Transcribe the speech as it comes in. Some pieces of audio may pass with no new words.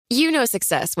You know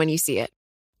success when you see it.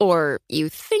 Or you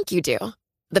think you do.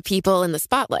 The people in the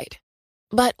spotlight.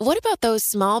 But what about those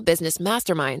small business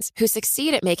masterminds who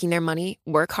succeed at making their money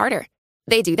work harder?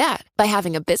 They do that by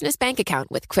having a business bank account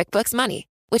with QuickBooks Money,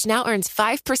 which now earns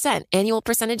 5% annual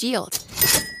percentage yield.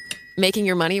 Making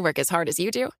your money work as hard as you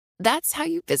do? That's how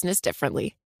you business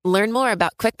differently. Learn more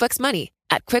about QuickBooks Money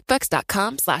at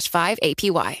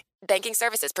quickbooks.com/5APY. Banking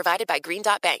services provided by Green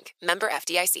Dot Bank. Member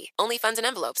FDIC. Only funds and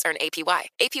envelopes earn APY.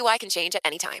 APY can change at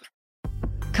any time.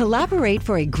 Collaborate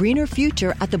for a greener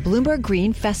future at the Bloomberg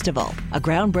Green Festival, a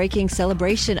groundbreaking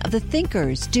celebration of the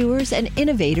thinkers, doers, and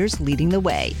innovators leading the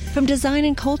way. From design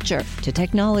and culture to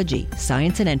technology,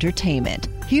 science, and entertainment.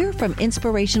 Hear from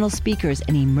inspirational speakers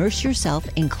and immerse yourself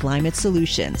in climate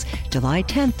solutions. July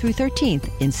 10th through 13th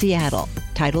in Seattle.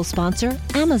 Title sponsor,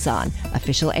 Amazon.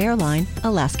 Official airline,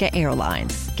 Alaska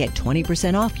Airlines. Get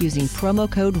 20% off using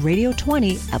promo code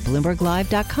radio20 at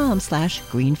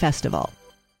BloombergLive.com/Green Festival.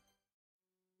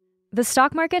 The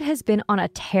stock market has been on a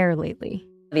tear lately.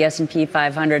 The S&P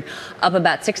 500 up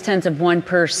about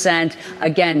 0.6%.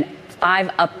 Again, 5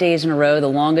 up days in a row, the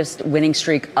longest winning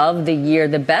streak of the year,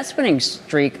 the best winning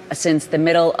streak since the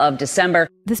middle of December.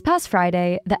 This past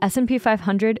Friday, the S&P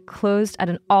 500 closed at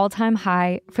an all-time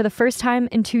high for the first time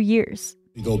in 2 years.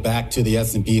 We go back to the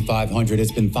S&P 500.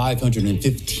 It's been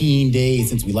 515 days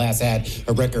since we last had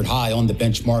a record high on the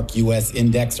benchmark U.S.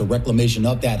 index, a reclamation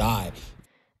of that high.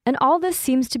 And all this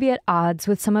seems to be at odds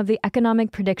with some of the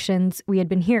economic predictions we had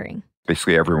been hearing.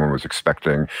 Basically, everyone was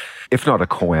expecting, if not a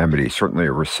calamity, certainly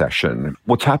a recession.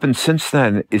 What's happened since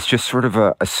then is just sort of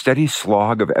a steady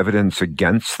slog of evidence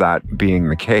against that being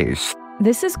the case.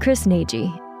 This is Chris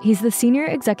Nagy. He's the senior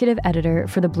executive editor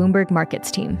for the Bloomberg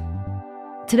Markets team.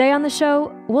 Today on the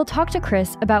show, we'll talk to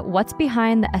Chris about what's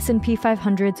behind the S&P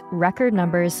 500's record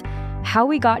numbers, how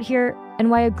we got here, and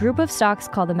why a group of stocks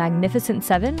called the Magnificent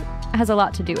Seven has a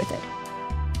lot to do with it.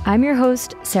 I'm your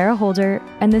host, Sarah Holder,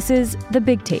 and this is The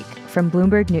Big Take from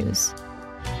Bloomberg News.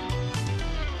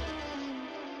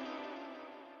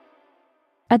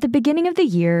 At the beginning of the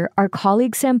year, our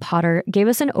colleague Sam Potter gave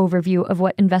us an overview of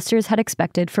what investors had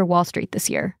expected for Wall Street this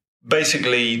year.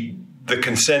 Basically, the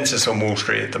consensus on Wall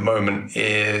Street at the moment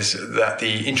is that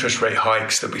the interest rate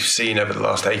hikes that we've seen over the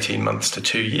last 18 months to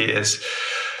 2 years,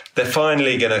 they're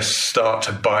finally going to start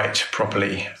to bite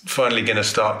properly, finally going to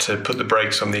start to put the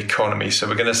brakes on the economy. So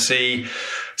we're going to see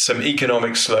some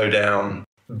economic slowdown,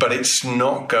 but it's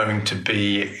not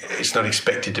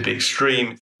expected to be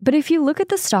extreme. But if you look at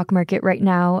the stock market right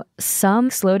now, some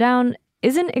slowdown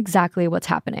isn't exactly what's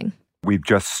happening. We've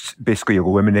just basically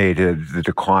eliminated the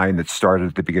decline that started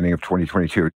at the beginning of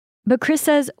 2022. But Chris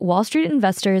says Wall Street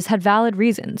investors had valid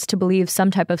reasons to believe some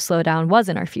type of slowdown was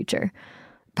in our future.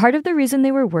 Part of the reason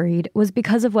they were worried was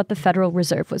because of what the Federal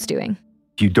Reserve was doing.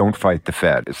 You don't fight the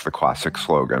Fed is the classic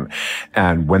slogan.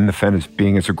 And when the Fed is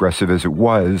being as aggressive as it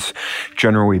was,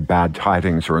 generally bad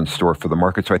tidings are in store for the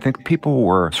market. So I think people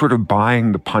were sort of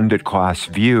buying the pundit class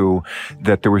view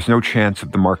that there was no chance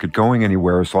of the market going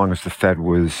anywhere as long as the Fed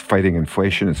was fighting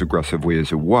inflation as aggressively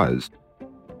as it was.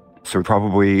 So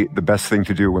probably the best thing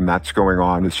to do when that's going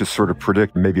on is just sort of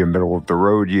predict maybe a middle of the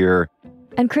road year.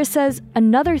 And Chris says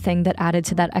another thing that added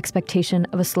to that expectation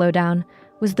of a slowdown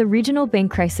was the regional bank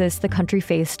crisis the country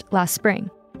faced last spring.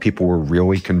 People were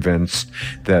really convinced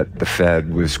that the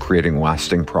Fed was creating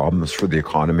lasting problems for the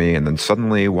economy. And then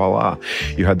suddenly, voila,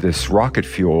 you had this rocket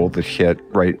fuel that hit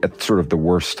right at sort of the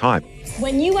worst time.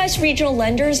 When U.S. regional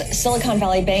lenders, Silicon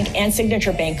Valley Bank and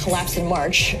Signature Bank collapsed in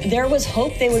March, there was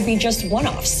hope they would be just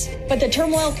one-offs. But the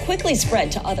turmoil quickly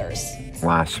spread to others.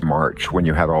 Last March, when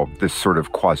you had all this sort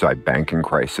of quasi-banking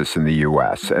crisis in the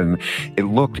U.S., and it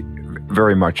looked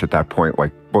very much at that point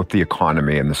like both the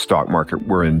economy and the stock market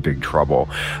were in big trouble.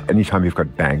 Anytime you've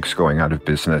got banks going out of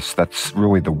business, that's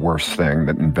really the worst thing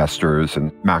that investors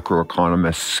and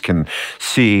macroeconomists can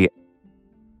see.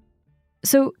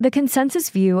 So the consensus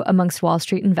view amongst Wall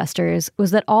Street investors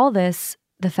was that all this,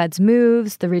 the Fed's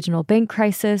moves, the regional bank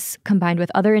crisis, combined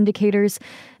with other indicators,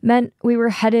 meant we were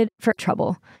headed for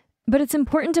trouble. But it's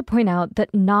important to point out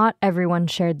that not everyone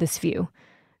shared this view.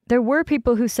 There were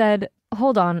people who said,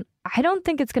 hold on, I don't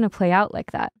think it's going to play out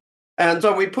like that. And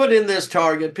so we put in this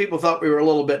target. People thought we were a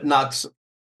little bit nuts.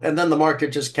 And then the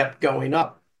market just kept going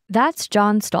up. That's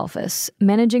John Stolfus,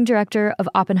 managing director of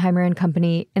Oppenheimer &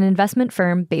 Company, an investment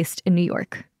firm based in New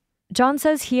York. John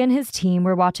says he and his team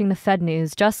were watching the Fed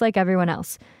news just like everyone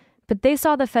else, but they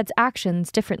saw the Fed's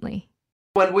actions differently.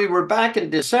 When we were back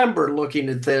in December looking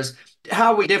at this,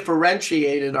 how we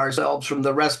differentiated ourselves from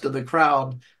the rest of the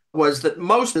crowd was that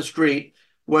most of the street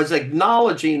was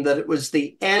acknowledging that it was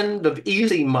the end of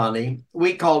easy money.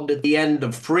 We called it the end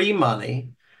of free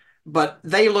money. but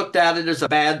they looked at it as a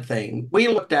bad thing. We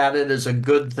looked at it as a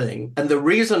good thing. And the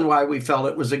reason why we felt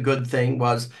it was a good thing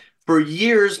was for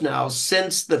years now,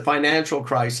 since the financial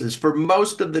crisis, for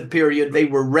most of the period, they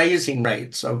were raising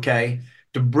rates, okay,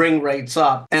 to bring rates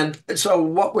up. And so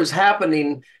what was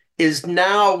happening is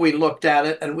now we looked at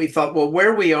it and we thought, well,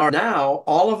 where we are now,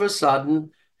 all of a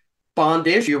sudden, bond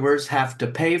issuers have to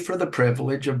pay for the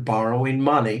privilege of borrowing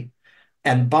money,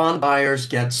 and bond buyers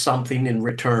get something in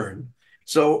return.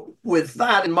 So with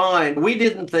that in mind, we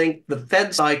didn't think the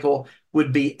Fed cycle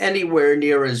would be anywhere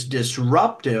near as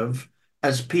disruptive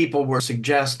as people were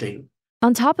suggesting.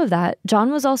 On top of that,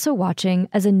 John was also watching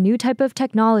as a new type of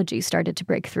technology started to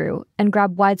break through and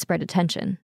grab widespread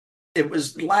attention. It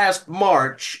was last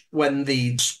March when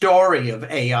the story of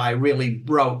AI really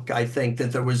broke, I think,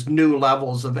 that there was new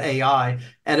levels of AI.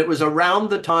 And it was around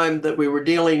the time that we were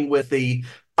dealing with the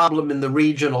problem in the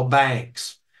regional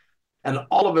banks. And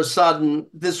all of a sudden,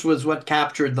 this was what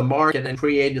captured the market and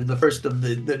created the first of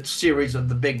the series of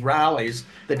the big rallies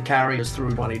that carry us through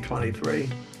 2023.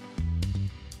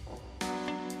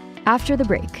 After the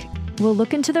break, we'll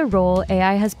look into the role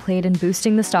AI has played in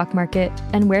boosting the stock market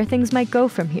and where things might go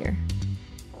from here.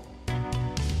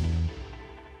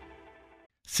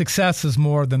 Success is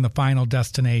more than the final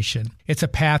destination. It's a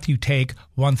path you take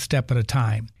one step at a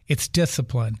time. It's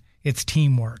discipline, it's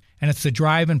teamwork, and it's the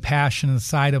drive and passion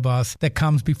inside of us that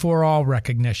comes before all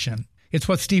recognition. It's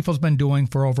what Stifel's been doing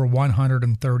for over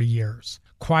 130 years.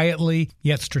 Quietly,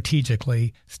 yet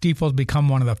strategically, Stifel's become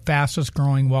one of the fastest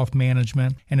growing wealth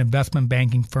management and investment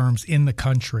banking firms in the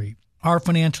country. Our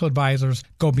financial advisors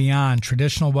go beyond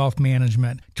traditional wealth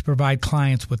management to provide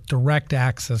clients with direct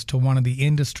access to one of the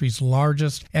industry's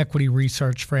largest equity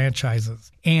research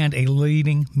franchises and a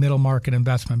leading middle market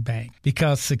investment bank.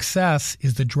 Because success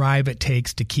is the drive it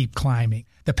takes to keep climbing,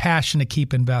 the passion to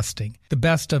keep investing, the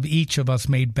best of each of us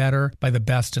made better by the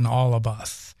best in all of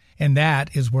us. And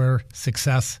that is where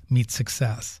success meets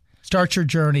success. Start your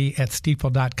journey at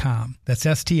Stifel.com. That's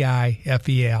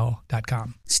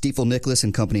Stifel.com. Stifel Nicholas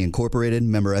and Company Incorporated,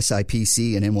 member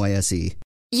SIPC and NYSE.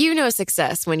 You know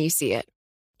success when you see it.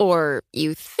 Or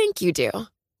you think you do.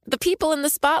 The people in the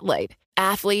spotlight.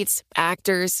 Athletes,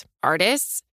 actors,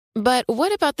 artists. But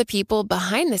what about the people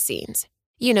behind the scenes?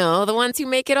 You know, the ones who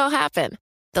make it all happen.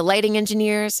 The lighting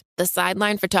engineers, the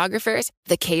sideline photographers,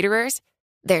 the caterers.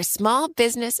 They're small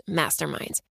business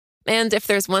masterminds. And if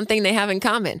there's one thing they have in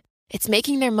common, it's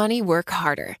making their money work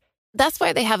harder. That's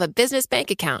why they have a business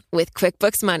bank account with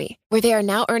QuickBooks Money, where they are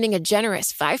now earning a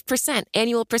generous 5%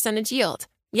 annual percentage yield.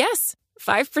 Yes,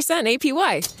 5%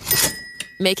 APY.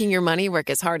 Making your money work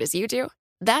as hard as you do?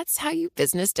 That's how you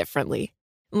business differently.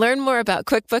 Learn more about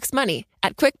QuickBooks Money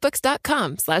at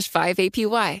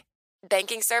quickbooks.com/5APY.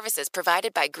 Banking services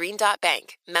provided by Green Dot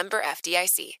Bank, member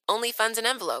FDIC. Only funds and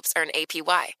envelopes earn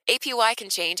APY. APY can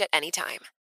change at any time.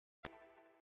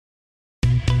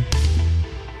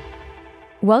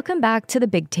 Welcome back to The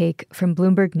Big Take from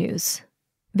Bloomberg News.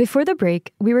 Before the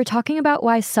break, we were talking about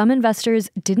why some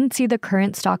investors didn't see the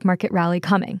current stock market rally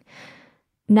coming.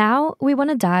 Now, we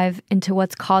want to dive into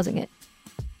what's causing it.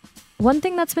 One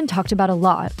thing that's been talked about a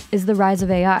lot is the rise of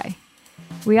AI.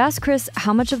 We asked Chris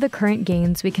how much of the current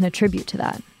gains we can attribute to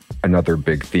that. Another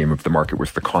big theme of the market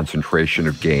was the concentration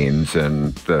of gains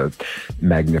and the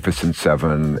Magnificent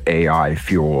Seven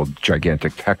AI-fueled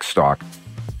gigantic tech stock.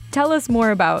 Tell us more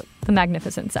about the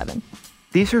Magnificent Seven.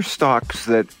 These are stocks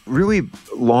that really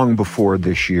long before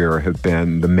this year have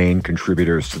been the main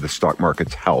contributors to the stock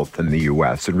market's health in the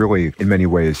U.S. and really, in many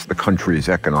ways, the country's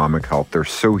economic health. They're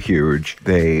so huge.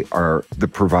 They are the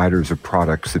providers of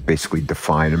products that basically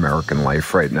define American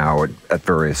life right now at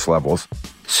various levels.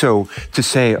 So to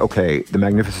say, okay, the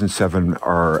Magnificent Seven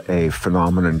are a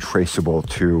phenomenon traceable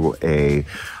to a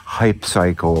hype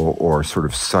cycle or sort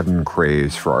of sudden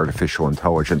craze for artificial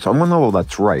intelligence. On one level,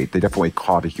 that's right. They definitely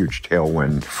caught a huge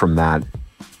tailwind from that.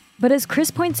 But as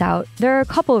Chris points out, there are a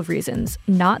couple of reasons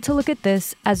not to look at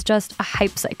this as just a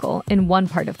hype cycle in one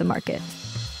part of the market.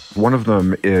 One of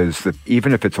them is that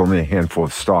even if it's only a handful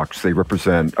of stocks, they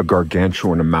represent a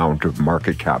gargantuan amount of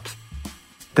market caps.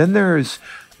 Then there's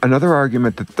another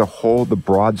argument that the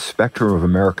broad spectrum of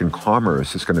American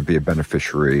commerce is going to be a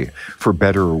beneficiary, for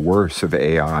better or worse, of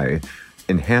AI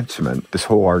enhancement. This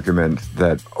whole argument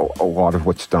that a lot of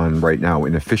what's done right now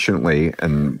inefficiently,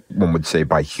 and one would say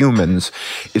by humans,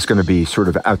 is going to be sort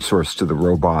of outsourced to the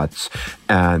robots,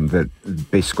 and that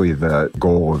basically the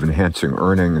goal of enhancing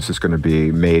earnings is going to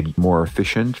be made more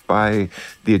efficient by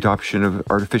the adoption of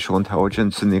artificial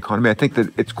intelligence in the economy. I think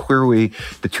that it's clearly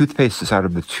the toothpaste is out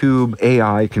of the tube.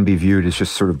 AI can be viewed as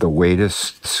just sort of the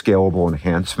latest scalable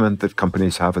enhancement that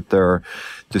companies have at their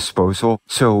disposal.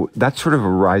 So that's sort of a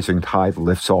rising tide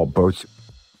lifts all boats.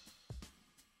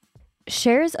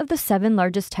 Shares of the 7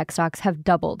 largest tech stocks have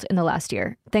doubled in the last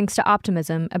year, thanks to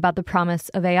optimism about the promise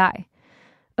of AI.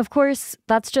 Of course,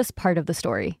 that's just part of the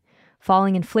story.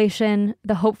 Falling inflation,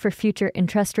 the hope for future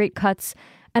interest rate cuts,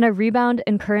 and a rebound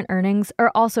in current earnings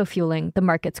are also fueling the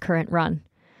market's current run.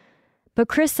 But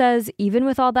Chris says even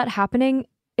with all that happening,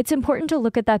 it's important to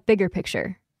look at that bigger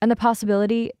picture and the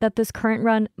possibility that this current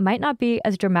run might not be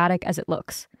as dramatic as it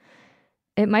looks.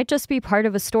 It might just be part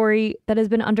of a story that has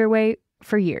been underway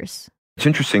for years. It's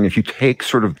interesting, if you take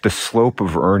sort of the slope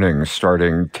of earnings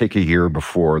take a year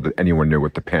before anyone knew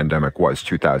what the pandemic was,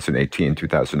 2018,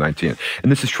 2019.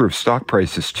 And this is true of stock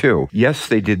prices too. Yes,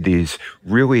 they did these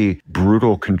really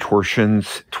brutal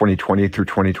contortions 2020 through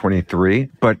 2023,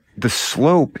 but the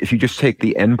slope, if you just take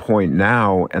the end point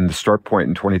now and the start point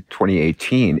in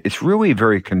 2018, it's really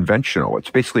very conventional. It's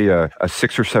basically a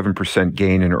 6 or 7%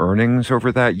 gain in earnings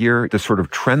over that year. The sort of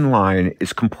trend line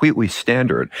is completely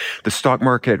standard. The stock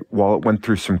market, while it went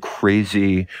through some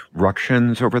crazy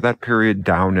ructions over that period,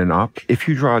 down and up, if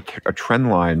you draw a trend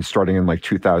line starting in like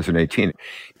 2018,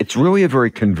 it's really a very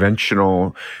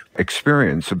conventional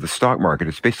experience of the stock market.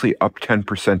 It's basically up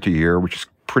 10% a year, which is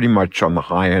pretty much on the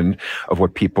high end of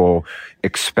what people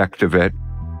expect of it.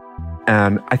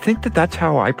 And I think that that's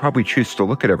how I probably choose to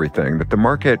look at everything, that the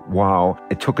market, while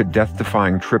it took a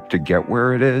death-defying trip to get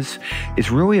where it is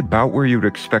really about where you'd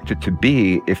expect it to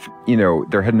be if,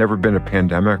 there had never been a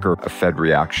pandemic or a Fed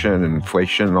reaction and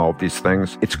inflation and all of these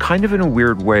things. It's kind of in a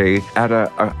weird way at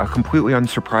a completely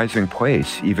unsurprising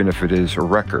place, even if it is a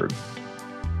record.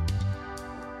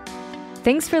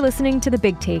 Thanks for listening to The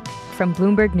Big Take from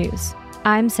Bloomberg News.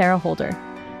 I'm Sarah Holder.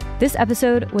 This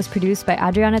episode was produced by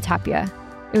Adriana Tapia.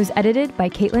 It was edited by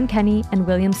Caitlin Kenny and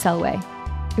William Selway.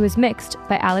 It was mixed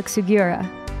by Alex Sugiura.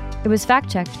 It was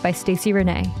fact-checked by Stacey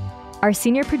Renee. Our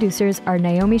senior producers are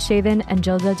Naomi Shavin and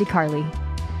Gilda DiCarli.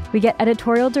 We get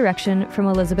editorial direction from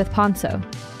Elizabeth Ponso.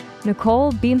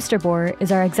 Nicole Beamsterboer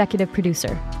is our executive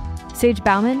producer. Sage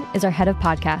Bauman is our head of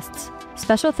podcasts.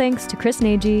 Special thanks to Chris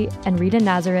Nagy and Rita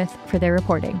Nazareth for their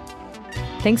reporting.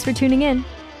 Thanks for tuning in.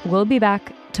 We'll be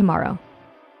back tomorrow.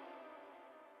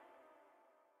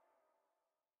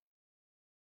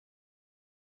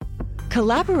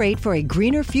 Collaborate for a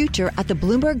greener future at the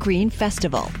Bloomberg Green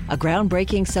Festival, a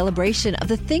groundbreaking celebration of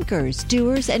the thinkers,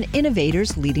 doers, and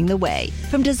innovators leading the way.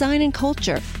 From design and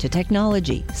culture to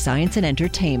technology, science, and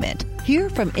entertainment. Hear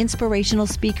from inspirational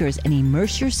speakers and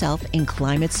immerse yourself in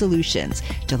climate solutions.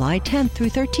 July 10th through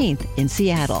 13th in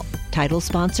Seattle. Title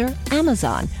sponsor,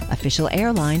 Amazon. Official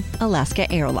airline, Alaska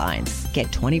Airlines. Get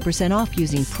 20% off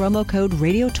using promo code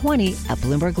radio20 at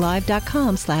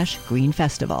BloombergLive.com/Green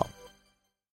Festival.